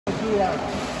Guys,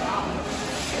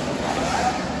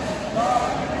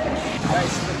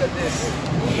 look at this.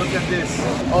 Look at this.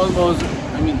 Almost,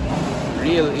 I mean,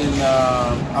 real in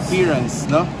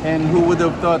appearance, no? And who would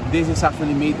have thought this is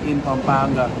actually made in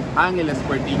Pampanga, Angeles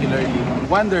particularly.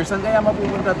 Wonder, saan kaya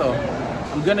mapupunta to?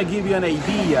 I'm gonna give you an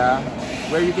idea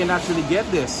where you can actually get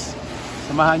this.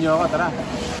 Samahan nyo ako, tara.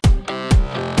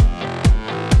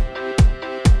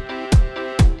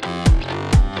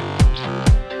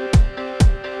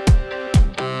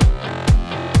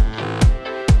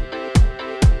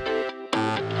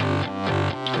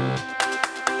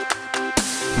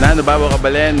 Nano Babo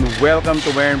Kabalen, welcome to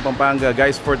Pampanga.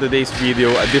 Guys, for today's video,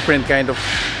 a different kind of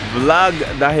vlog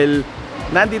dahil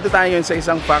nandito tayo sa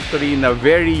isang factory na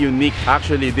very unique.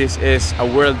 Actually, this is a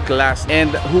world class, and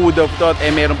who would have thought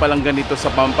meron palang ganito sa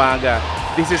Pampanga.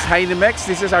 This is Heinimex.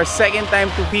 This is our second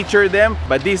time to feature them,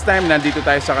 but this time nandito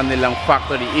tayo sa kanilang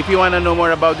factory. If you wanna know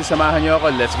more about this, samahan nyo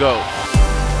ako. Let's go!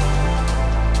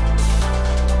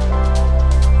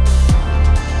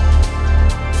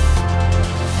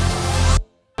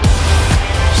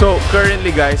 So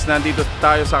currently guys, nandito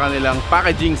tayo sa kanilang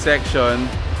packaging section,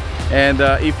 and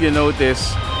if you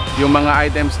notice, yung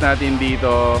mga items natin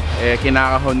dito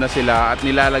kinakahon na sila at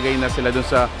nilalagay na sila dun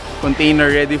sa container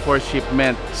ready for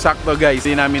shipment. Sakto guys,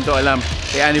 hindi namin to alam,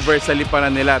 anniversary pa na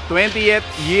nila, 20th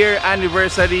year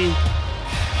anniversary.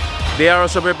 They are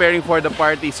also preparing for the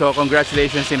party, so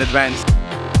congratulations in advance.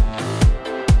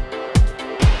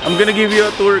 I'm gonna give you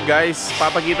a tour guys.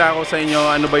 Papakita ko sa inyo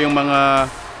ano ba yung mga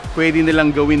pwede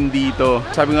nilang gawin dito.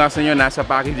 Sabi nga sa inyo, nasa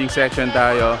packaging section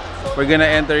tayo. We're gonna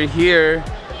enter here.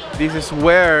 This is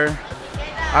where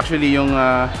actually yung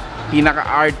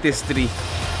pinaka-artistry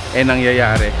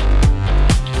nangyayari.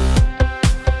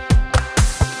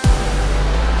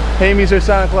 Hey Mr.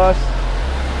 Santa Claus.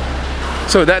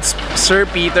 So that's Sir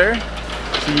Peter.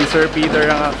 Si Sir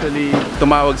Peter ang actually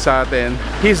tumawag sa atin.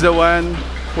 He's the one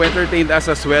who entertained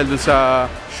us as well dun sa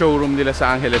showroom nila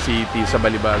sa Angeles City, sa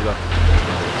Balibago.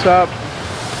 What's up?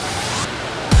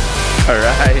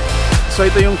 Alright. So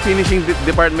ito yung finishing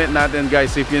department natin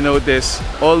guys. If you notice,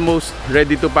 almost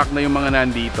ready to pack na yung mga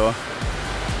nandito.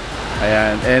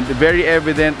 Ayan. And very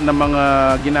evident na mga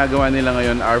ginagawa nila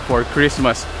ngayon are for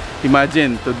Christmas.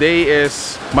 Imagine, today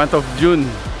is month of June.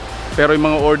 Pero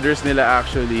yung mga orders nila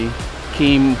actually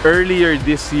came earlier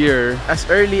this year. As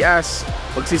early as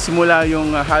magsisimula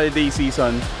yung holiday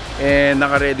season, and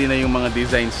naka-ready na yung mga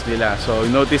designs nila. So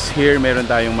notice here, meron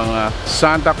tayong mga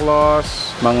Santa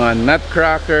Claus, mga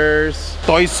nutcrackers,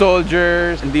 toy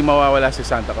soldiers. Hindi mawawala si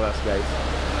Santa Claus guys.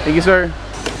 Thank you sir.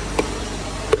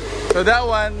 So that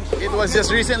one, it was just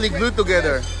recently glued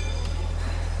together.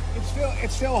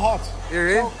 It's still hot.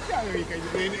 Really? So, yeah,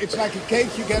 it's like a cake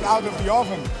you get out of the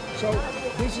oven. So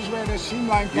this is where the seam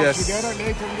line comes together.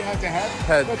 Later we have the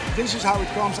head. But this is how it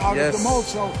comes out of the mold.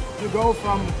 So you go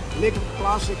from liquid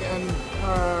plastic and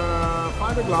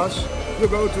fiberglass, you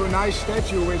go to a nice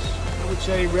statue with, I would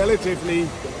say, relatively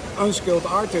unskilled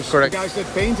artists. Correct. The guys that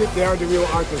paint it, they are the real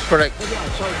artists. Correct. But yeah,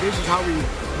 so this is how we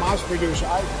mass produce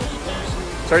items.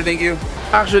 Sir, thank you.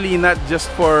 Actually, not just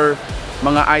for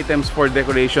mga items for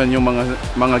decoration yung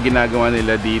mga ginagawa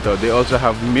nila dito. They also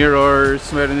have mirrors,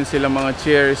 meron din sila mga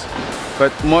chairs.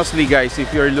 But mostly guys, if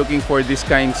you're looking for these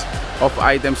kinds of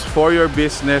items for your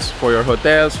business, for your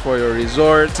hotels, for your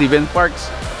resorts, even parks,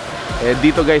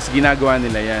 dito guys ginagawa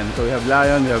nila yan. So we have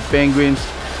lion, we have penguins,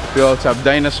 we also have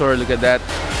dinosaur. Look at that.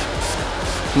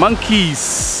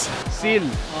 Monkeys. Seal.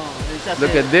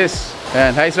 Look at this.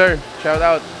 And hi sir, shout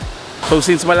out. So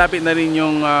since malapit na rin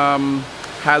yung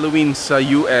Halloween sa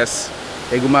US,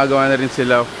 gumagawa na rin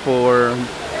sila for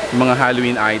mga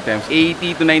Halloween items.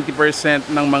 80 to 90%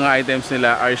 ng mga items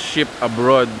nila are shipped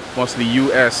abroad, mostly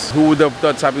US. Who would have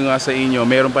thought, sabi nga sa inyo,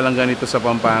 meron palang ganito sa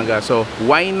Pampanga. So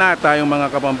why not tayong mga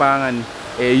Kapampangan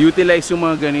utilize yung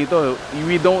mga ganito?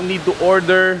 We don't need to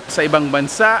order sa ibang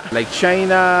bansa like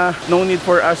China. No need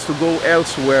for us to go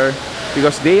elsewhere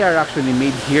because they are actually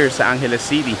made here sa Angeles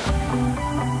City.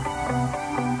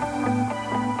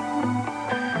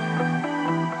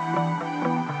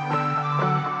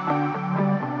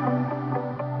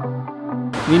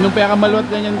 Ninong pera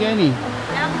maluwat ganyan Kenny.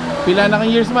 Pila na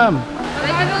kang years ma'am?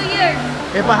 22 years.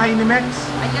 Pa Heinimex?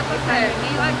 Ayan po sir.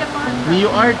 New Art na po. New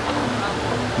Art?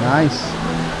 Nice.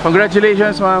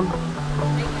 Congratulations ma'am.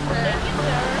 Thank you sir.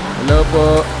 Hello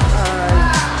po.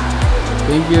 Hi.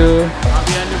 Thank you.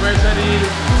 Happy anniversary.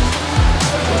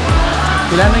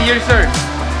 Pila na years sir?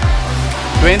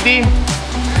 20?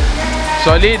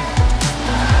 Solid.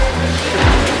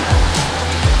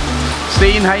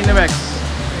 Stay in Heinimex.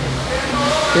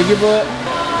 Thank you po.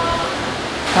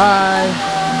 Hi.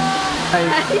 Hi.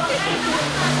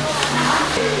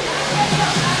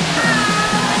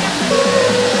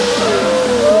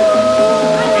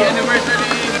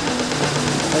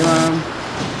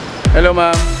 Hello,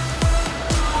 ma'am.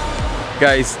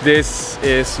 Guys, this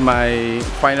is my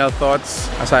final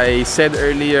thoughts. As I said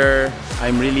earlier,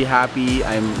 I'm really happy.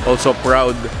 I'm also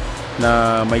proud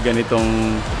na may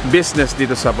ganitong business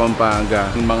dito sa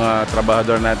Pampanga. Yung mga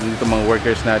trabahador natin dito, mga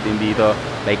workers natin dito,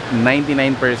 like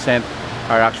 99%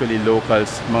 are actually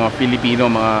locals, mga Filipino,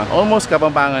 mga almost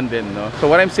Kapampangan din, no? So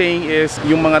what I'm saying is,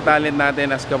 yung mga talent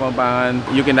natin as Kapampangan,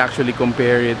 you can actually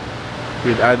compare it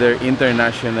with other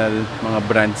international mga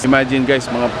brands. Imagine guys,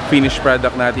 mga finished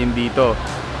product natin dito,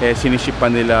 siniship pa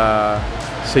nila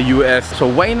sa US. So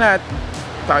why not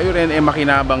tayo rin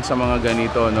makinabang sa mga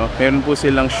ganito, no? Meron po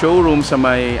silang showroom sa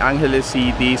may Angeles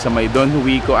City, sa may Don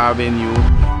Juico Avenue.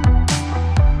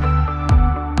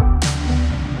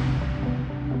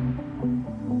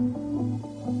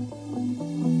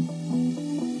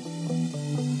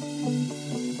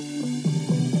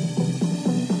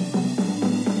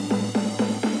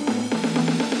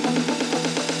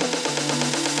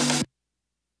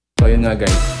 So yun nga guys,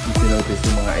 if you notice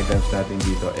yung mga items natin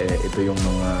dito, ito yung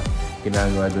mga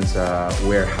ginagawa dun sa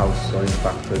warehouse or yung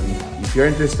factory. If you're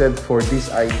interested for these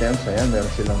items, ayan, meron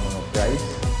silang mga price,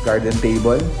 garden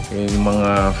table, yung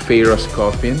mga Pharos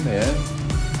coffin, ayan.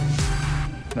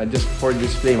 Not just for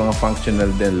display, mga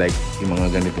functional din, like yung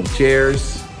mga ganitong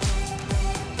chairs.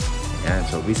 Ayan,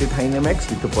 so visit Heinimex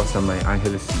dito po sa may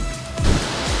Angeles City.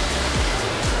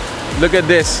 Look at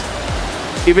this.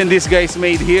 Even this guy's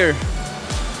made here.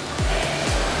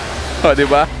 Oh,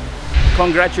 diba?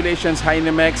 Congratulations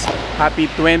Heinimex. Happy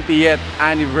 20th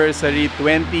anniversary.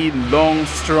 20 long,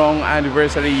 strong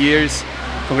anniversary years.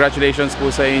 Congratulations po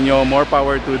sa inyo. More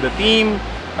power to the team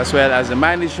as well as the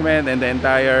management and the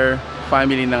entire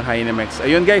family ng Heinimex.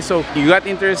 Ayun guys, so if you got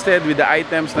interested with the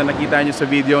items na nakita nyo sa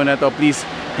video na to, please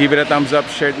give it a thumbs up,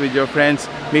 share it with your friends.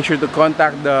 Make sure to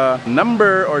contact the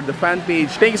number or the fan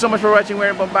page. Thank you so much for watching We're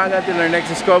in Pampanga. Till our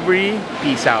next discovery.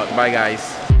 Peace out. Bye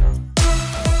guys.